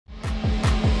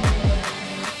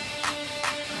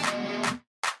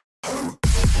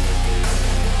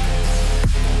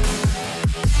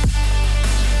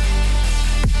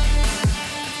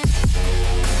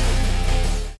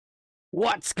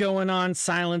What's going on,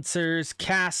 silencers?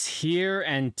 Cass here,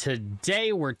 and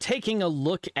today we're taking a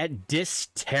look at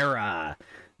Dysterra.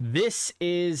 This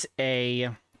is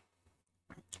a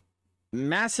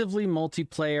massively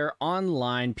multiplayer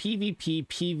online PvP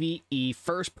PvE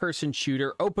first-person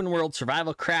shooter open world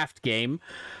survival craft game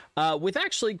with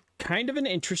actually kind of an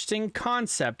interesting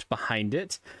concept behind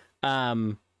it.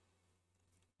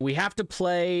 We have to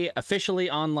play officially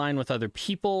online with other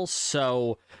people,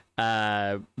 so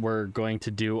we're going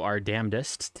to do our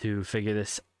damnedest to figure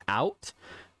this out.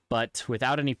 But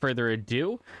without any further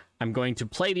ado, I'm going to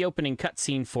play the opening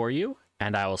cutscene for you,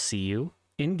 and I will see you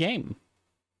in game.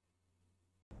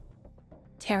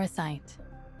 Terrasite,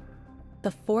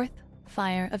 the fourth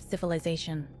fire of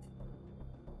civilization.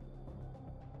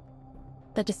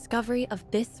 The discovery of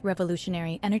this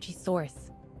revolutionary energy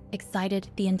source excited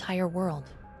the entire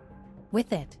world.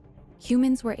 With it,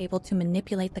 humans were able to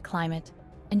manipulate the climate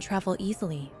and travel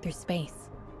easily through space.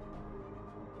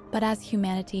 But as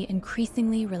humanity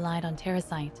increasingly relied on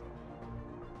Terrasite,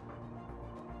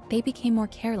 they became more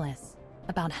careless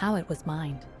about how it was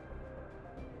mined.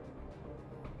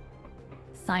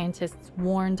 Scientists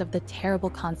warned of the terrible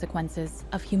consequences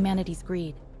of humanity's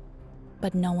greed,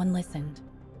 but no one listened.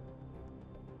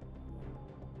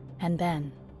 And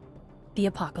then, the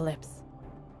apocalypse.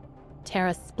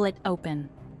 Terra split open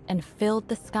and filled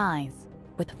the skies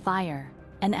with fire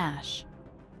and ash.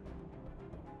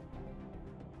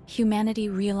 Humanity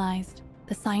realized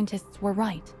the scientists were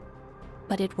right,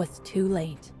 but it was too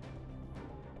late.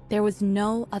 There was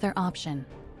no other option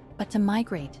but to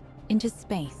migrate into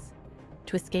space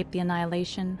to escape the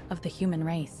annihilation of the human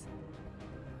race.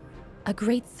 A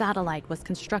great satellite was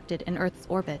constructed in Earth's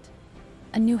orbit,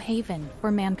 a new haven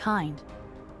for mankind.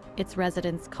 Its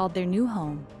residents called their new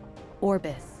home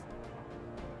Orbis.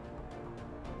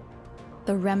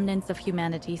 The remnants of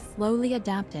humanity slowly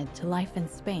adapted to life in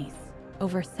space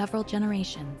over several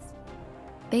generations.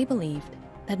 They believed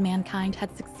that mankind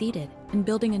had succeeded in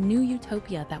building a new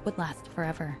utopia that would last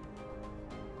forever.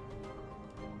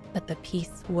 But the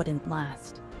peace wouldn't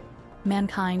last.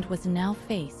 Mankind was now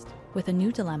faced with a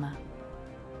new dilemma.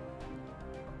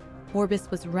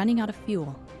 Orbis was running out of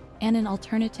fuel, and an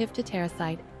alternative to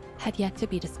Terrasite had yet to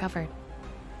be discovered.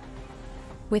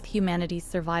 With humanity's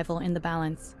survival in the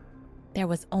balance, there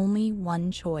was only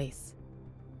one choice: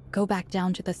 go back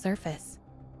down to the surface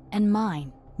and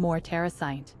mine more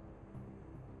Terrasite.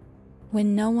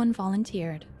 When no one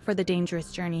volunteered for the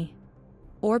dangerous journey,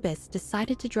 Orbis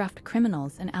decided to draft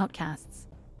criminals and outcasts,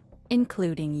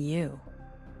 including you.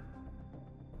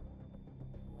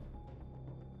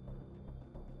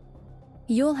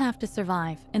 You'll have to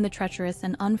survive in the treacherous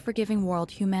and unforgiving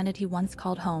world humanity once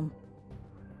called home.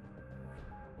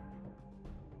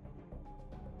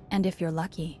 And if you're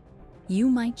lucky, you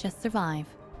might just survive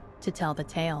to tell the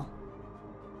tale.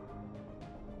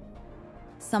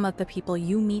 Some of the people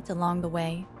you meet along the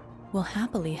way will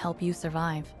happily help you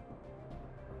survive,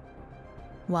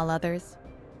 while others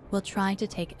will try to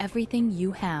take everything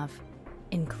you have,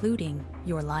 including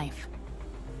your life.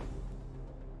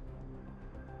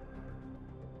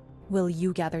 Will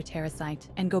you gather Terrasite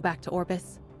and go back to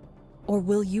Orbis? Or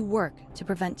will you work to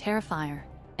prevent Terrafire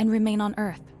and remain on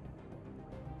Earth?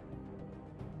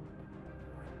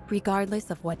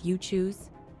 Regardless of what you choose,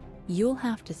 you'll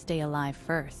have to stay alive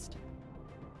first.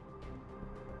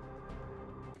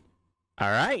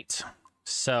 All right,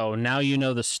 so now you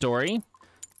know the story.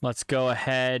 Let's go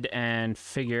ahead and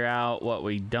figure out what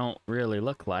we don't really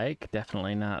look like.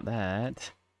 Definitely not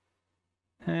that.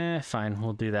 Fine,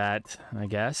 we'll do that, I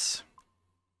guess.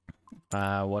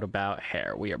 What about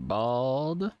hair? We are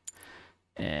bald.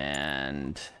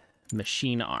 And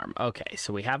machine arm. Okay,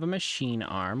 so we have a machine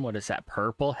arm. What is that?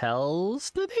 Purple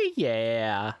hells?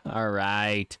 Yeah. All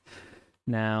right.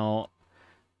 Now,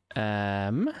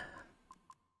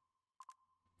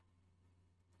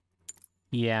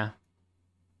 yeah.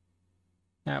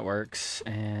 That works.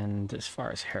 And as far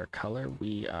as hair color,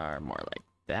 we are more like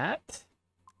that.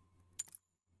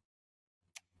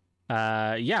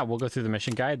 Yeah, we'll go through the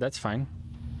mission guide. That's fine.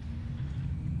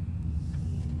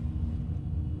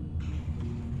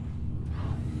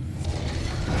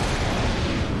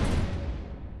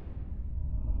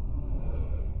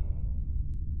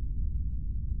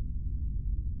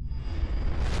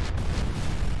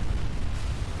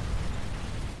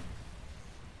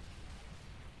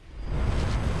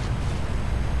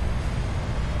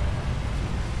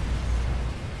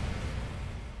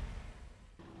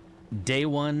 Day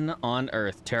 1 on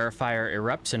Earth. Terrafire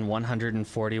erupts in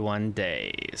 141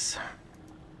 days.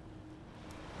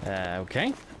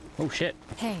 Okay. Oh, shit.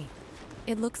 Hey,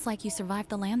 it looks like you survived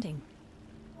the landing.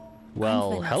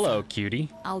 Well, hello, cutie.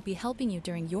 I'll be helping you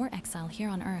during your exile here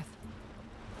on Earth.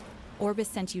 Orbis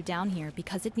sent you down here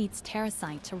because it needs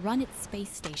Terrasite to run its space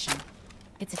station.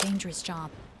 It's a dangerous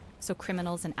job, so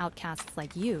criminals and outcasts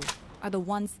like you are the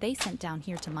ones they sent down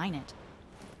here to mine it.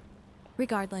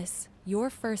 Regardless, your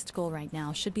first goal right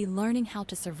now should be learning how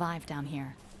to survive down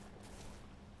here.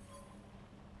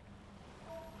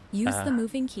 Use the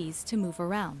moving keys to move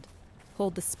around.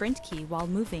 Hold the sprint key while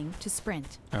moving to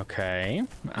sprint. Okay,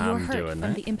 You're I'm hurt doing from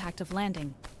that. the impact of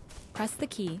landing. Press the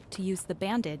key to use the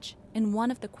bandage in one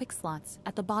of the quick slots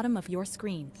at the bottom of your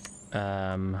screen.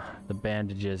 The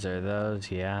bandages are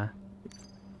those, yeah.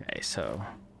 Okay, so,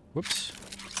 whoops,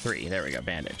 3, there we go,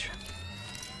 bandage.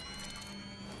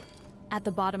 At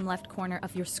the bottom left corner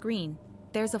of your screen,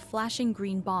 there's a flashing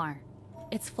green bar.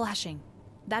 It's flashing.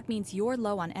 That means you're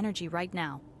low on energy right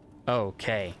now.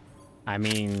 Okay. I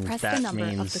mean, Press that the number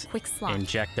means of the quick slot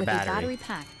inject the with battery. a battery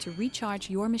pack to recharge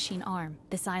your machine arm.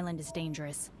 This island is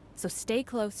dangerous, so stay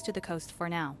close to the coast for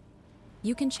now.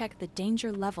 You can check the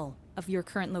danger level of your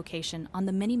current location on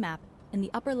the mini-map in the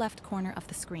upper left corner of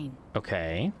the screen.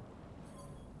 Okay.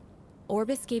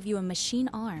 Orbis gave you a machine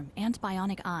arm and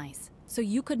bionic eyes, so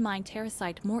you could mine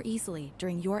Terrasite more easily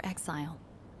during your exile.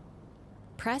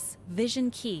 Press Vision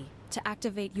Key to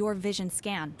activate your vision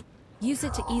scan. Use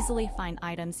it to easily find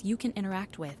items you can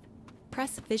interact with.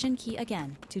 Press Vision Key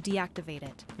again to deactivate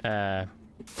it. Oh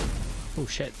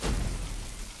shit.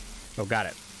 Oh, got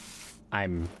it.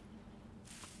 I'm,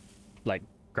 like,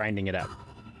 grinding it up.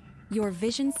 Your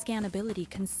vision scan ability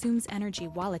consumes energy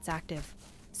while it's active,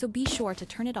 so be sure to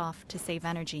turn it off to save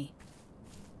energy.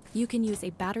 You can use a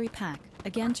battery pack,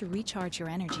 again to recharge your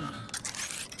energy.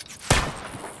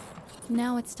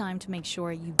 Now it's time to make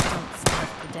sure you don't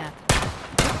starve to death.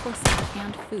 Look for some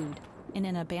canned food in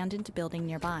an abandoned building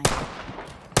nearby.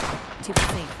 To be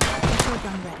safe, get your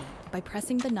gun ready by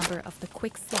pressing the number of the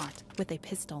quick slot with a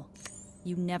pistol.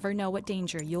 You never know what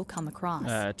danger you'll come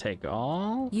across. Take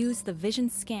all. Use the vision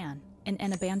scan in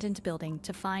an abandoned building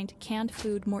to find canned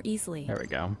food more easily. There we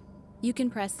go. You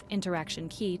can press Interaction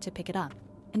Key to pick it up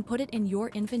and put it in your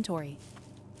inventory.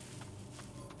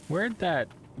 Where'd that...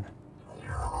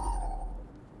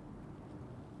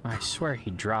 I swear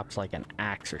he dropped like an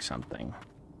axe or something.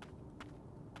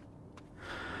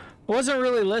 I wasn't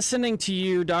really listening to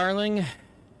you, darling.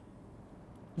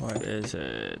 What is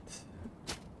it?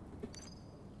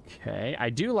 Okay,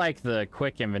 I do like the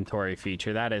quick inventory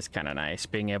feature. That is kind of nice,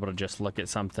 being able to just look at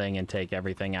something and take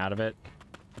everything out of it.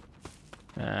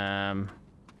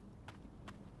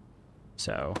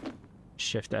 So,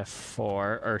 Shift F4,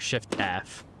 or Shift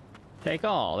F. Take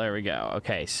all, there we go.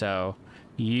 Okay, so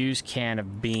use can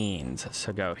of beans.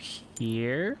 So go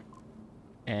here,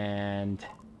 and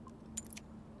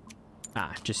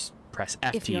just press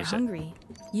F If to you're use hungry,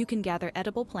 you can gather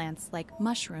edible plants like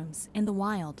mushrooms in the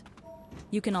wild.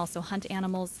 You can also hunt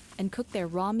animals and cook their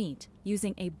raw meat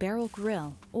using a barrel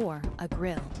grill or a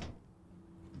grill.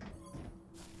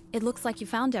 It looks like you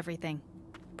found everything.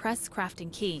 Press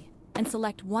Crafting Key and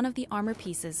select one of the armor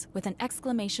pieces with an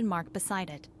exclamation mark beside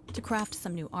it to craft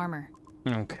some new armor.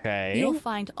 it. Okay. You'll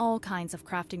find all kinds of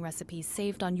crafting recipes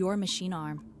saved on your machine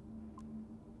arm.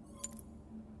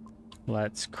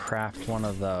 Let's craft one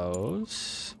of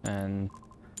those, and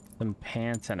some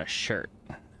pants and a shirt.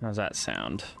 How's that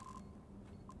sound?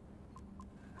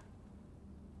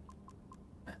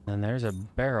 And there's a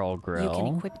barrel grill. You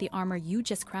can equip the armor you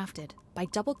just crafted by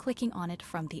double-clicking on it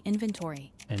from the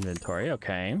inventory. Inventory,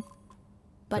 okay.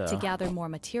 But So- to gather more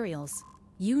materials,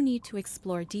 you need to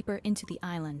explore deeper into the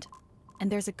island,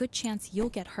 and there's a good chance you'll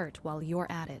get hurt while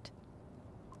you're at it.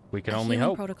 We can A only healing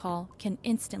hope. protocol can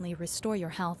instantly restore your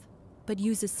health, but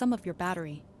uses some of your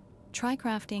battery. Try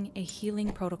crafting a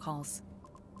healing protocols.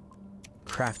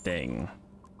 Crafting.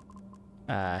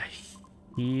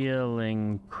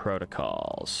 Healing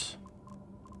protocols.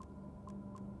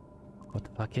 What the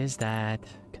fuck is that?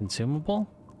 Consumable?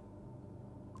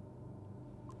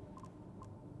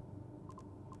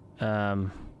 A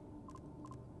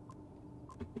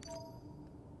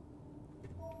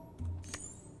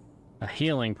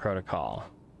healing protocol.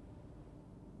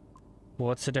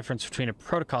 What's the difference between a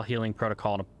protocol healing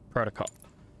protocol and a protocol?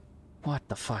 What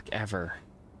the fuck ever?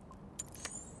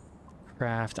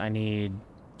 Craft, I need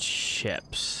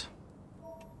chips.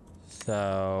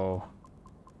 So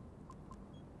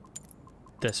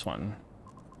this one.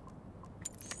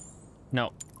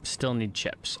 No, still need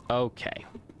chips. Okay.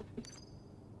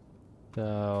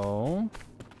 So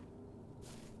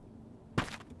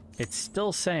it's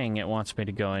still saying it wants me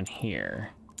to go in here.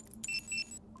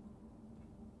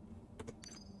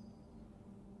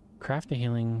 Craft a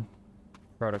healing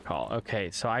protocol. Okay,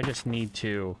 so I just need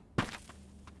to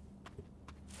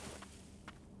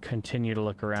continue to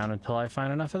look around until I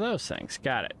find enough of those things.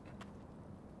 Got it.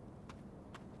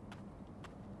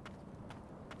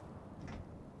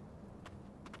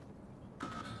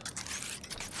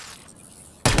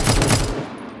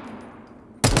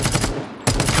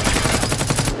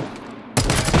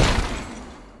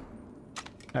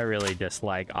 I really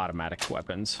dislike automatic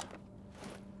weapons.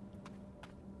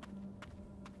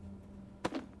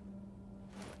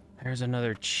 There's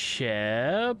another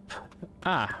chip.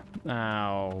 Ah,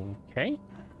 okay.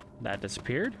 That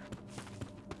disappeared.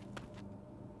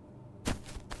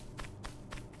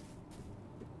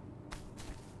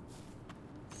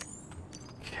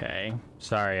 Okay.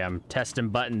 Sorry, I'm testing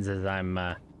buttons as I'm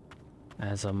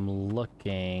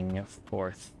looking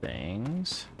for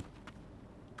things.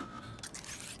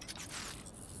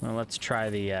 Well, let's try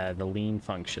the lean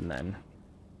function then.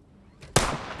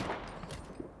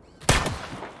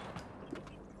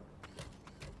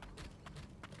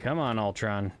 Come on,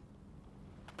 Ultron.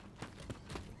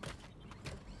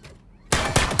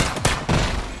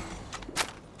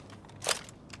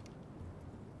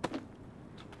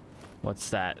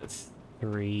 What's that?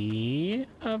 3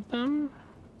 of them?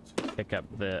 Pick up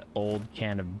the old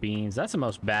can of beans. That's the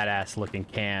most badass looking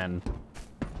can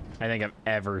I think I've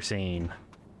ever seen.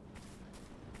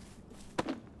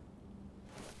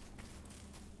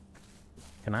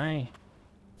 Can I?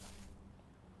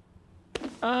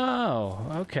 Oh,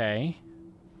 okay.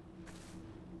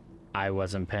 I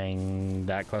wasn't paying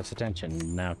that close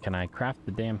attention. Now, can I craft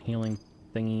the damn healing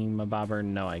thingy-mabobber?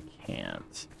 No, I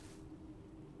can't.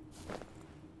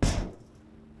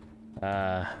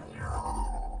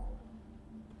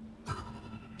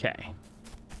 Okay.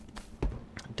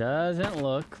 Doesn't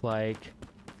look like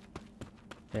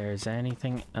there's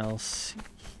anything else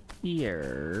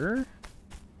here.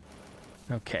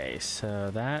 Okay, so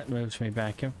that moves me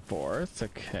back and forth.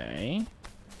 Okay.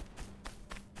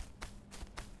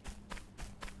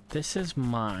 This is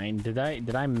mine. Did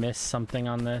I miss something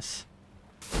on this?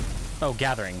 Oh,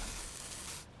 gathering.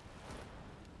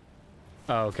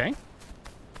 Okay.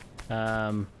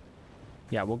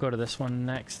 Yeah, we'll go to this one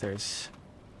next. There's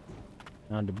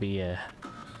bound to be a...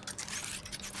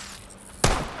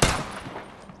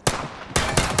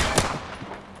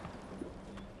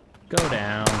 Go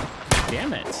down.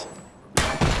 Damn it.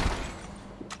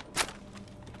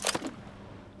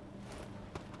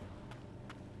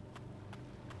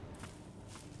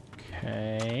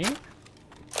 Okay.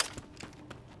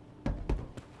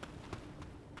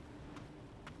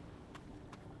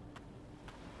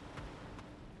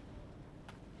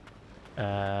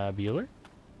 Bueller?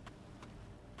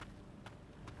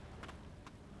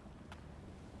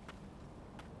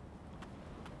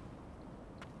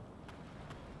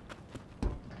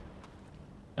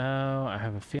 Oh, I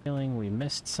have a feeling we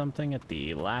missed something at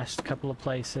the last couple of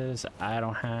places I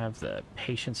don't have the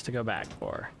patience to go back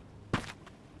for.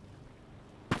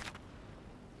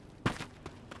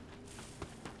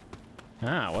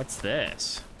 Ah, what's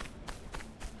this?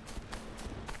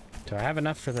 Do I have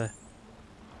enough for the...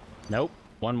 Nope,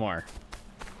 one more.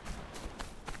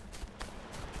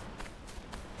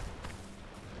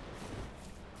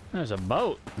 There's a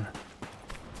boat.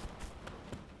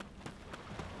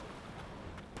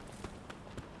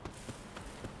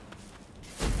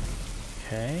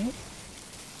 Okay.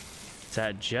 Is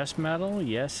that just metal?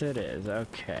 Yes, it is.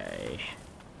 Okay.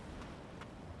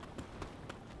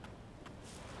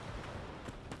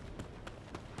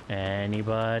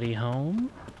 Anybody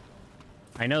home?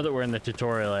 I know that we're in the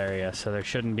tutorial area, so there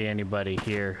shouldn't be anybody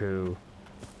here who...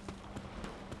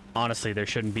 Honestly, there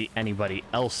shouldn't be anybody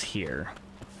else here.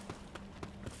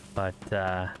 But,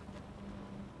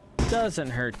 doesn't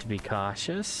hurt to be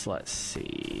cautious. Let's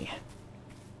see.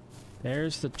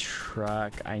 There's the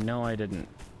truck. I know I didn't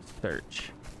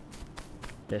search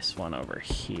this one over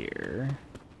here.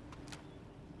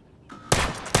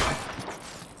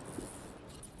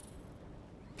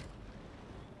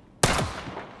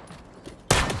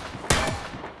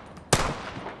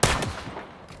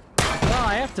 Well,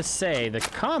 I have to say, the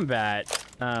combat,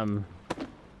 for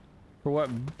what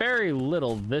very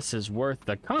little this is worth,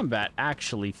 the combat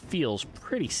actually feels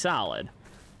pretty solid.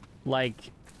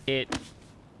 Like, it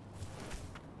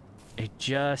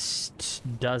just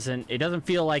doesn't... It doesn't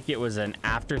feel like it was an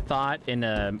afterthought in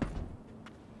an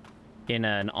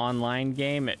online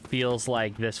game. It feels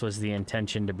like this was the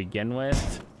intention to begin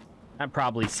with. That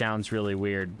probably sounds really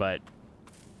weird, but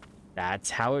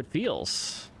that's how it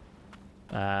feels.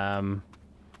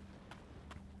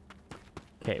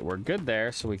 Okay, we're good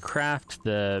there, so we craft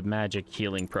the magic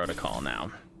healing protocol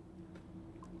now.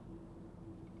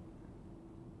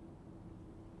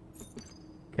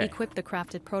 Okay. Equip the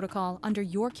crafted protocol under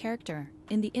your character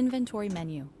in the inventory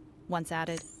menu. Once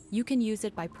added, you can use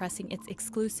it by pressing its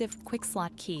exclusive quick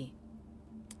slot key.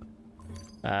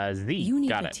 Z. You need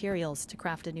Got it. materials to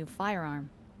craft a new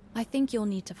firearm. I think you'll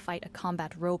need to fight a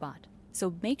combat robot,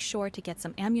 so make sure to get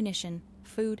some ammunition,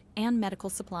 food, and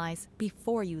medical supplies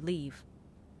before you leave.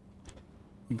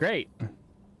 Great.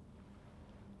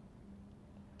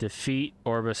 Defeat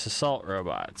Orbis assault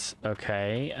robots.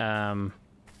 Okay.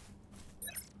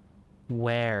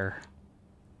 Where?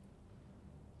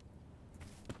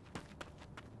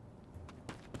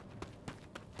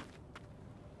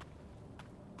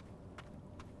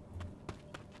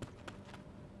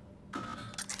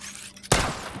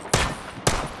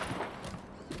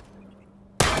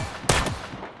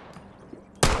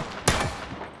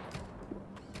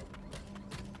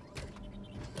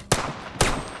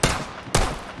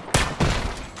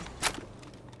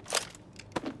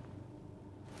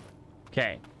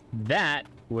 Okay, that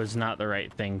was not the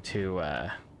right thing to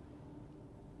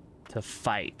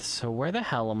fight. So where the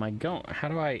hell am I going? How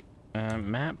do I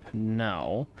map?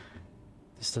 No,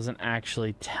 this doesn't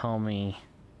actually tell me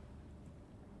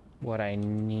what I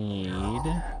need.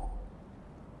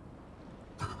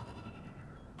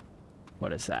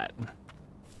 What is that?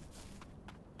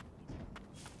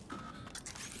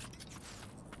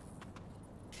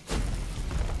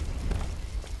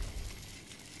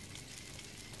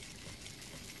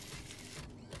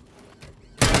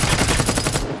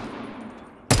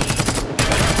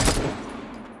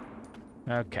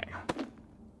 Okay.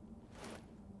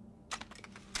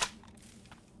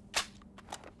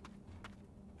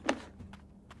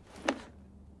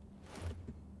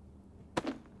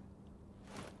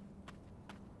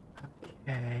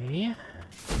 Okay.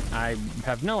 I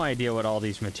have no idea what all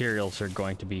these materials are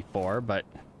going to be for, but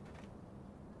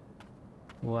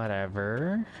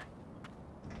whatever.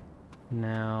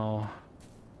 Now...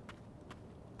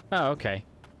 Oh, okay.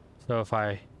 So if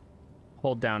I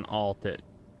hold down Alt, it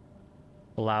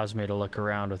allows me to look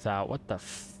around without... What the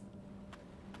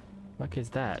fuck is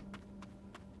that?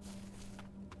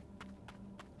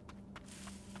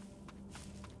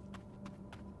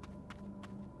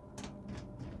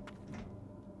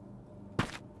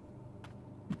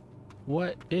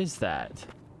 What is that?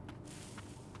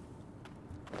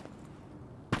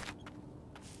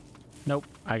 Nope,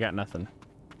 I got nothing.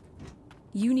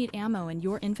 You need ammo in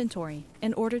your inventory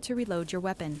in order to reload your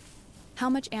weapon. How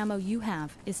much ammo you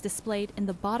have is displayed in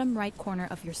the bottom right corner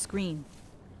of your screen.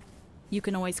 You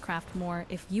can always craft more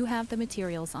if you have the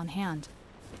materials on hand.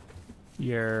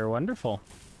 You're wonderful.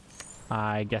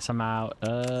 I guess I'm out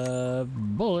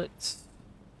of bullets.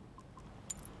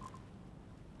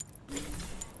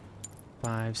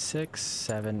 5, 6,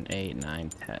 7, 8, 9,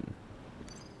 10.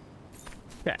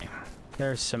 Okay,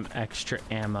 there's some extra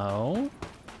ammo.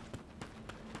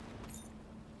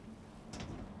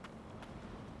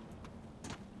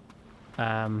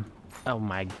 Oh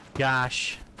my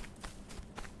gosh.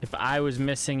 If I was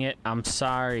missing it, I'm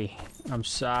sorry. I'm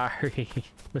sorry. It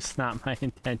was not my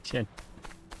intention.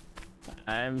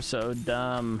 I'm so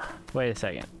dumb. Wait a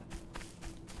second.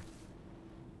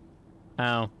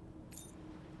 Oh.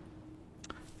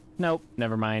 Nope,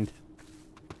 never mind.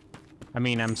 I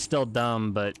mean, I'm still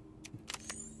dumb, but...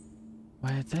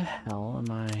 Where the hell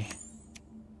am I?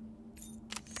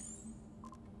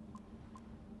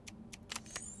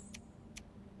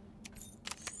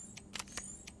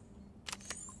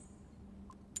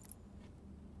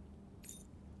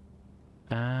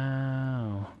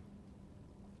 Oh.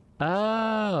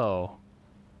 Oh.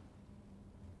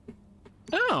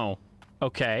 Oh.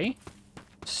 Okay.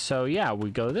 So yeah, we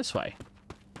go this way.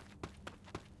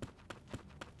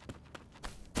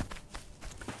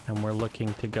 And we're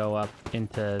looking to go up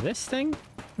into this thing,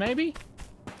 maybe?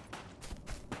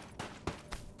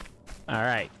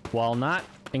 Alright. While not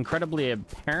incredibly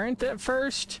apparent at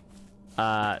first,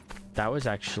 that was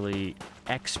actually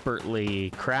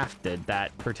expertly crafted,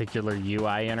 that particular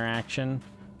UI interaction,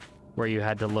 where you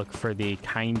had to look for the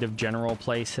kind of general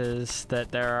places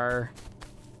that there are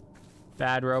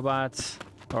bad robots,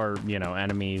 or, you know,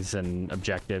 enemies and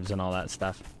objectives and all that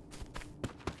stuff.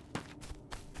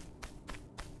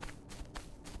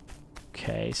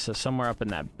 Okay, so somewhere up in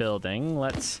that building,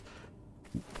 let's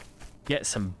get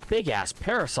some big-ass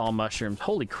parasol mushrooms.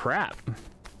 Holy crap.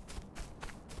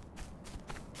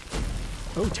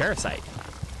 Oh, Terrasite.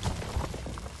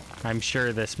 I'm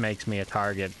sure this makes me a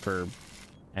target for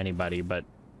anybody, but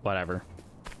whatever.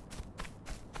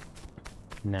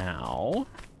 Now,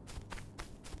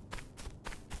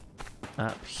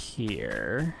 up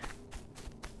here.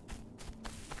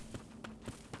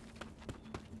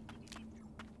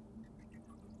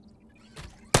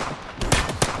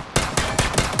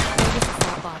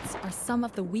 some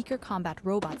of the weaker combat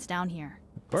robots down here.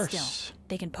 Of course. Still,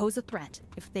 they can pose a threat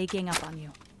if they gang up on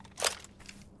you.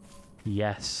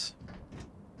 Yes.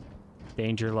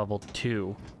 Danger level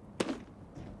 2.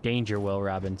 Danger, Will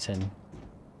Robinson.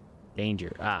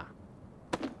 Danger. Ah.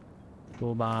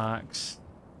 Toolbox.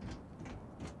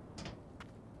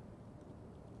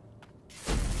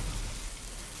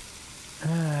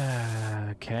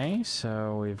 Okay,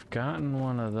 so we've gotten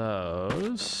one of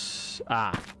those.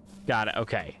 Ah, got it.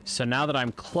 Okay, so now that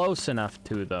I'm close enough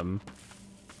to them,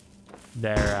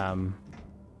 they're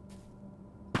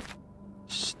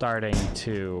starting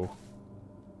to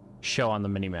show on the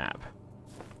mini-map.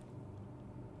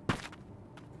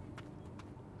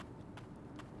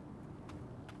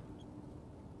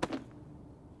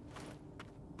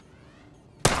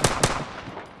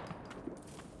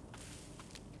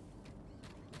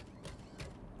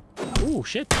 Ooh,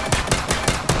 shit.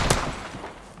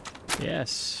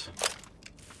 Yes.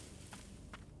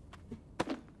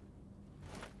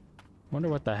 Wonder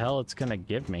what the hell it's gonna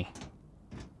give me.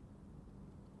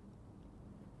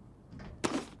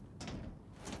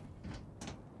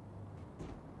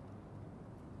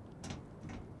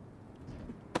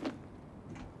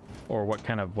 Or what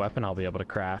kind of weapon I'll be able to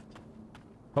craft.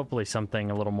 Hopefully something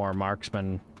a little more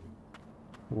marksman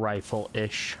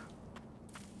rifle-ish.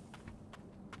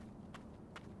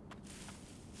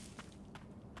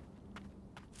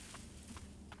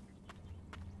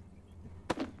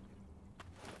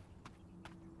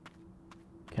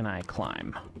 Can I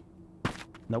climb?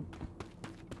 Nope.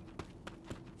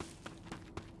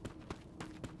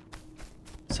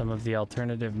 Some of the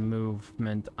alternative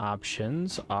movement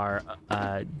options are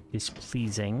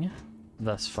displeasing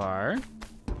thus far.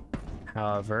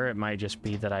 However, it might just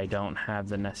be that I don't have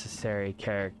the necessary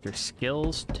character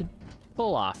skills to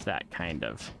pull off that kind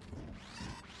of.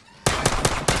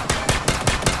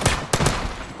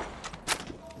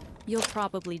 You'll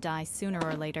probably die sooner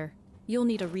or later. You'll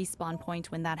need a respawn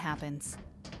point when that happens.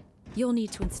 You'll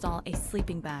need to install a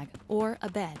sleeping bag or a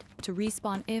bed to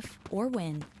respawn if or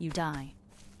when you die.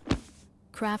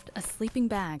 Craft a sleeping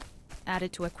bag, add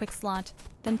it to a quick slot,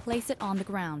 then place it on the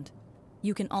ground.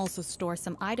 You can also store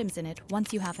some items in it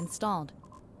once you have installed.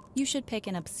 You should pick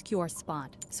an obscure spot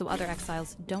so other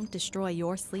exiles don't destroy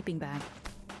your sleeping bag.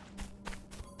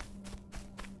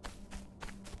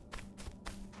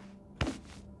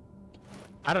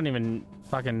 I don't even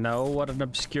fucking know what an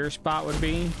obscure spot would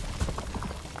be.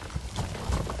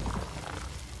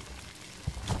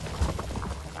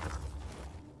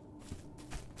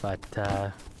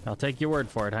 But, I'll take your word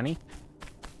for it, honey.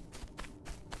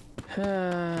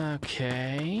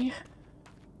 Okay.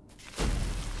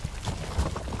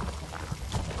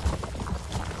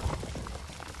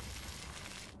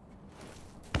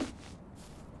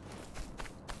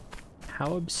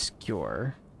 How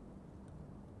obscure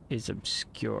is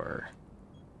obscure?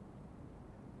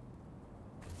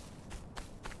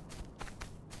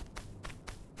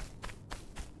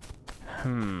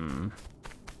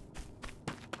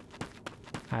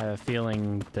 I have a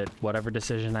feeling that whatever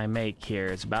decision I make here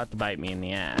is about to bite me in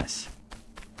the ass.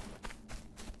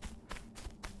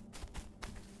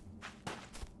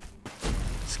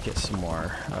 Let's get some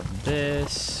more of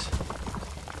this.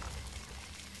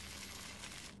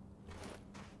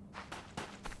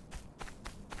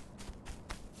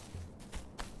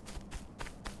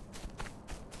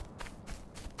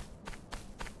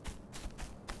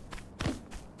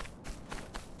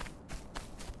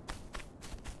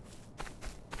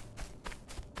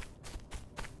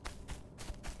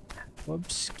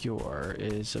 Obscure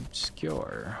is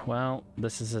obscure. Well,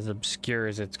 this is as obscure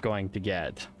as it's going to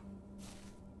get.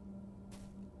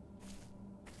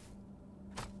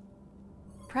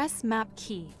 Press Map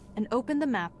key and open the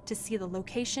map to see the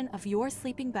location of your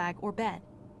sleeping bag or bed.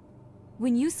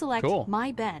 When you select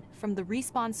My Bed from the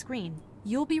respawn screen,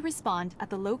 you'll be respawned at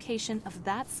the location of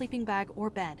that sleeping bag or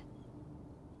bed.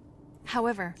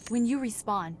 However, when you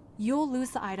respawn, you'll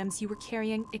lose the items you were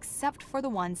carrying except for the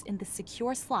ones in the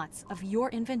secure slots of your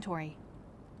inventory.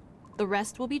 The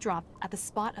rest will be dropped at the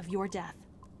spot of your death.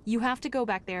 You have to go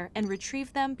back there and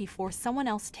retrieve them before someone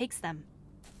else takes them.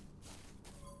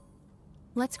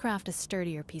 Let's craft a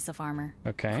sturdier piece of armor.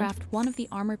 Okay. Craft one of the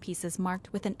armor pieces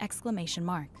marked with an exclamation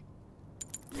mark.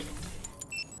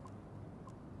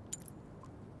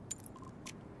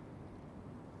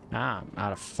 Ah, I'm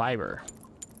out of fiber.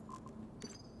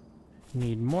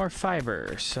 Need more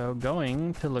fiber, so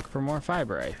going to look for more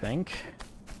fiber, I think.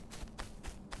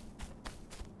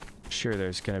 Sure,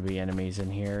 there's gonna be enemies in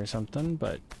here or something,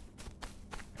 but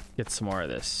get some more of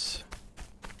this.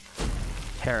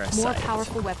 Terrasite. More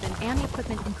powerful weapon and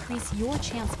equipment increase your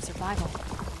chance of survival.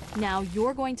 Now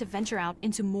you're going to venture out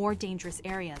into more dangerous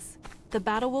areas. The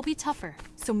battle will be tougher,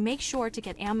 so make sure to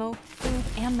get ammo, food,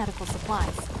 and medical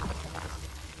supplies.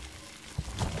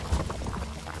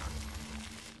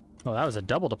 Oh, that was a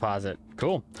double deposit.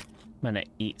 Cool. I'm gonna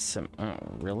eat some... Oh,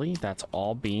 really? That's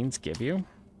all beans give you?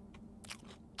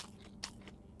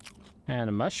 And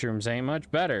the mushrooms ain't much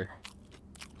better.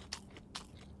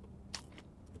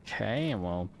 Okay, and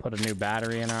we'll put a new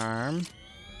battery in our arm.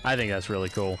 I think that's really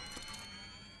cool.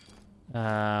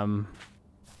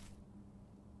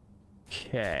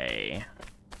 Okay.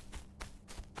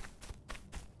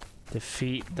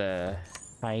 Defeat the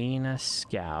hyena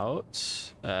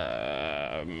scouts.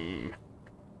 Hyena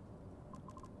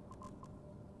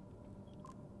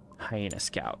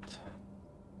scout.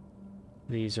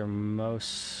 These are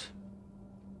most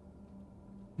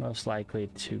likely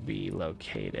to be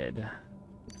located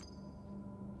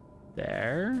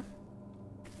there.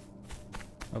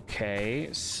 Okay,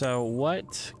 so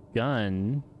what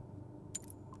gun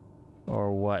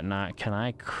or whatnot can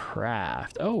I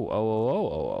craft?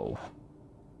 Oh.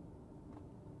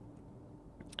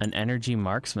 An energy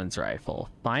marksman's rifle.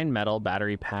 Fine metal,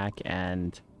 battery pack,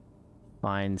 and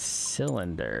fine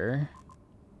cylinder.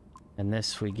 And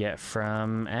this we get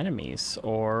from enemies,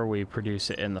 or we produce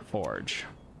it in the forge.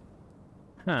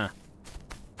 Huh.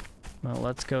 Well,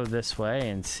 let's go this way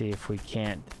and see if we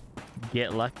can't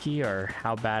get lucky or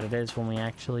how bad it is when we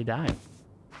actually die.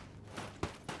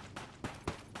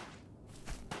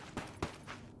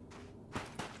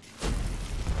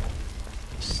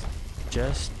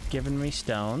 Just giving me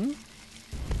stone.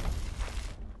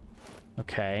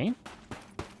 Okay.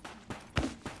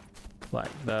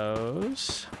 Like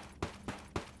those.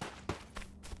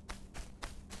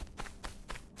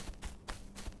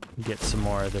 Get some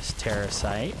more of this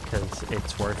Terrasite because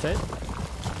it's worth it.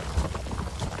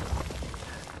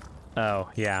 Oh,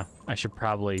 yeah. I should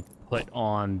probably put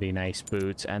on the nice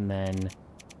boots and then...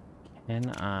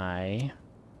 Can I...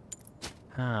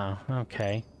 Oh,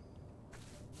 okay.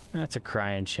 That's a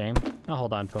crying shame. I'll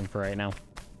hold on to them for right now.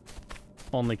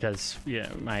 Only because, yeah,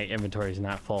 my inventory is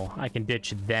not full. I can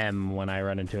ditch them when I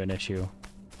run into an issue.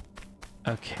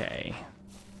 Okay.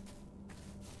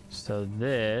 So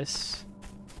this...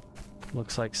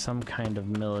 looks like some kind of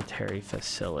military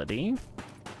facility.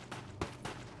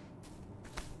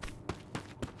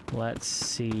 Let's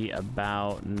see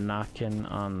about knocking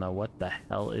on the... What the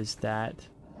hell is that?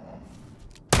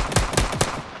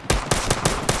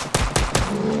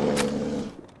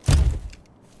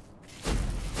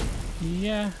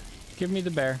 Yeah, give me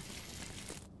the bear.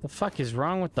 The fuck is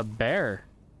wrong with the bear?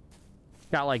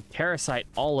 Got like Terrasite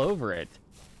all over it.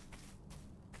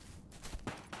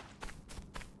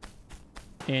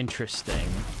 Interesting.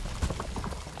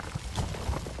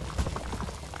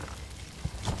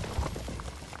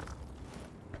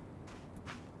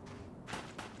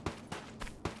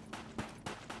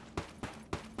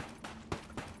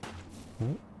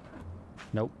 Ooh.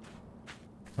 Nope.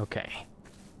 Okay.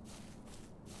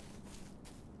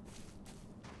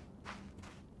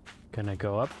 Gonna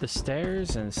go up the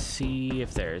stairs and see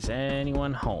if there's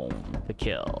anyone home to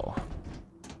kill.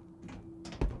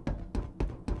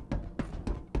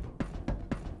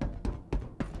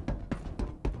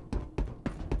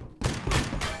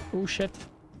 Oh shit.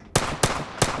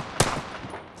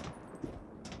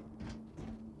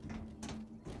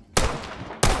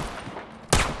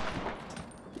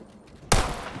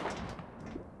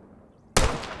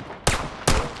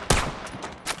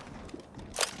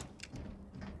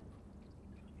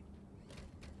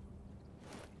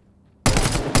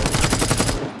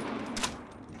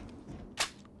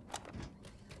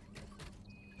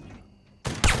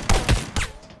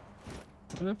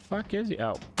 Where the fuck is he?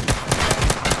 Oh.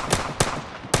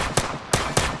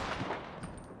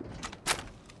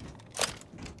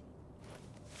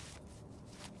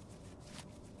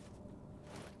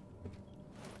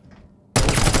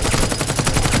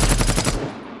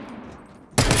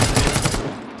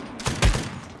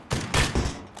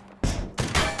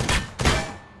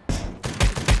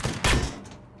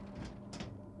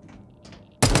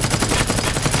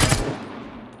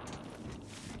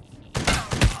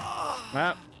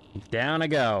 Well, down I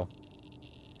go.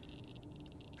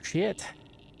 Shit.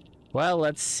 Well,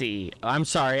 let's see. I'm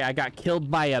sorry, I got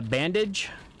killed by a bandage.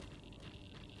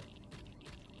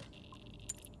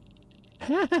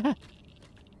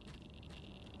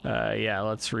 Yeah,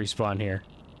 let's respawn here.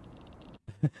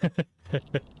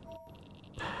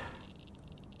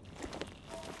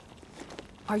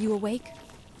 Are you awake?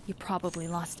 You probably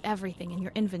lost everything in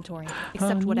your inventory,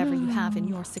 except whatever you have in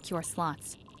your secure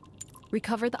slots.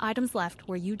 Recover the items left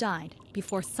where you died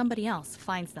before somebody else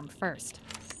finds them first.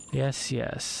 Yes,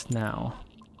 yes. Now.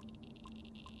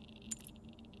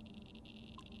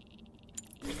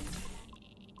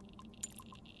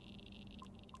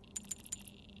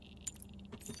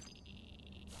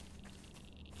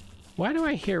 Why do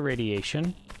I hear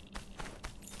radiation?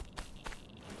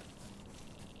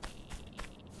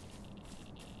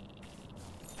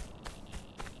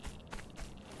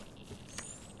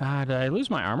 Did I lose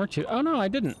my armor too? Oh no, I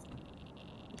didn't.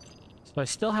 So I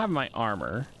still have my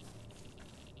armor.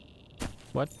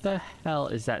 What the hell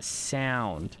is that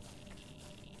sound?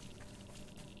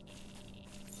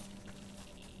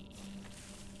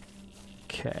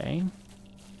 Okay.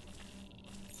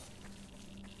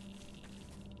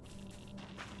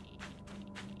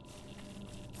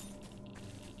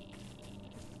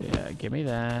 Yeah, give me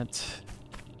that.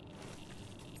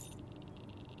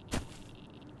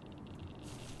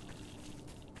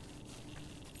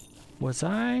 Was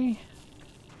I?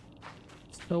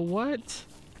 So what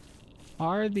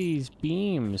are these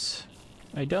beams?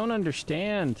 I don't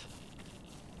understand.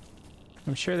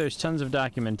 I'm sure there's tons of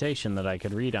documentation that I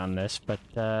could read on this, but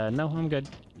no, I'm good.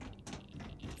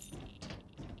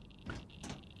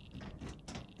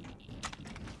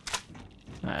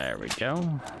 There we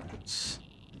go. Let's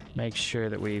make sure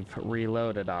that we've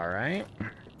reloaded all right.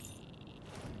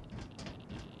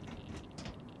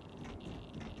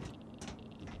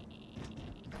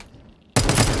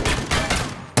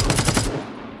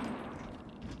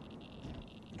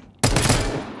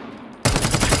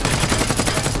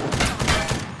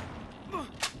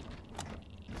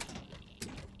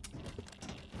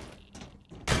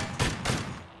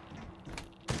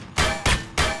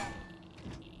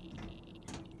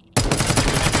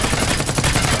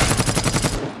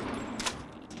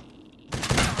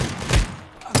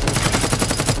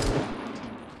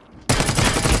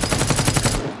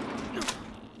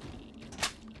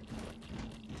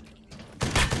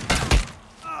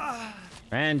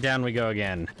 And down we go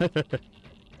again.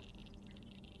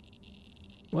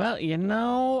 Well, you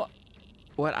know,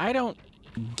 what I don't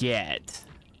get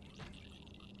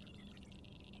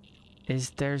is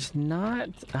there's not...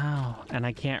 Oh, and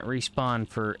I can't respawn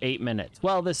for 8 minutes.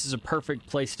 Well, this is a perfect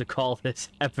place to call this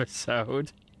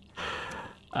episode.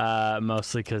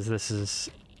 Mostly because this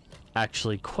is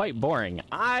actually quite boring.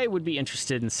 I would be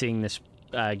interested in seeing this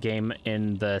game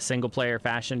in the single-player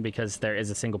fashion because there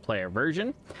is a single-player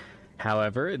version.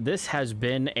 However, this has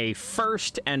been a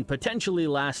first and potentially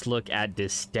last look at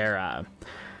Dysterra.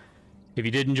 If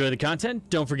you did enjoy the content,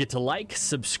 don't forget to like,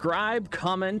 subscribe,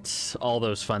 comment, all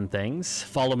those fun things.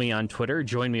 Follow me on Twitter,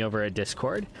 join me over at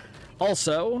Discord.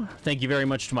 Also, thank you very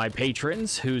much to my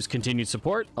patrons whose continued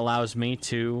support allows me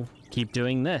to keep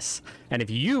doing this. And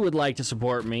if you would like to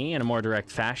support me in a more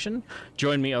direct fashion,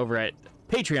 join me over at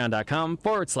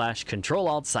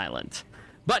patreon.com/ControlAltSilent.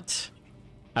 But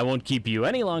I won't keep you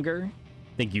any longer.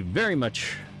 Thank you very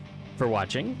much for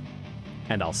watching,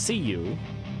 and I'll see you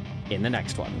in the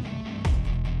next one.